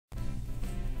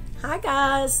Hi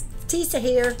guys, Tisa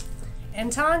here.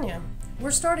 And Tanya.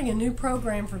 We're starting a new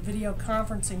program for video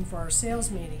conferencing for our sales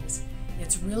meetings.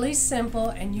 It's really simple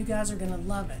and you guys are going to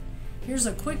love it. Here's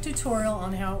a quick tutorial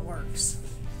on how it works.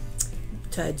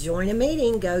 To join a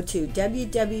meeting, go to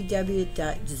www.zoom.us.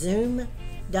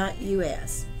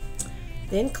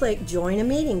 Then click Join a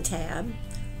Meeting tab.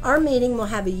 Our meeting will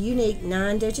have a unique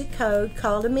 9-digit code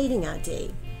called a meeting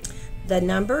ID. The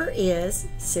number is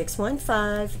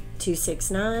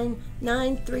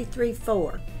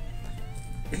 615-269-9334.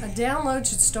 A download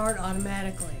should start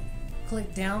automatically.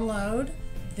 Click Download,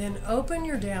 then open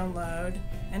your download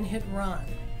and hit Run.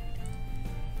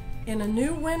 In a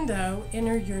new window,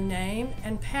 enter your name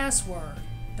and password.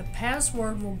 The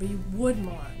password will be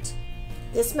Woodmont.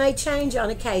 This may change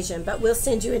on occasion, but we'll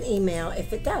send you an email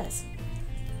if it does.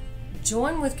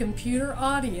 Join with computer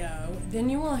audio, then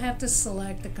you will have to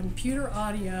select the computer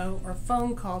audio or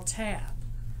phone call tab.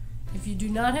 If you do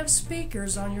not have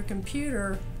speakers on your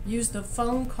computer, use the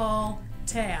phone call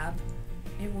tab.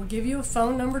 It will give you a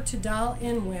phone number to dial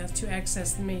in with to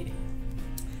access the meeting.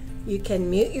 You can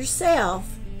mute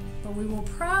yourself, but we will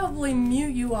probably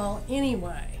mute you all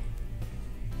anyway.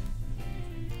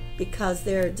 Because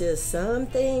there are just some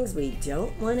things we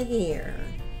don't want to hear.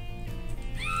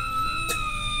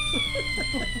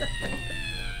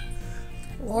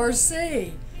 Or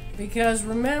see, because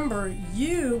remember,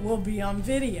 you will be on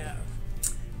video.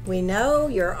 We know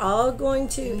you're all going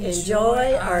to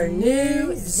enjoy our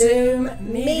new Zoom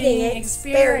meeting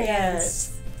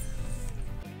experience.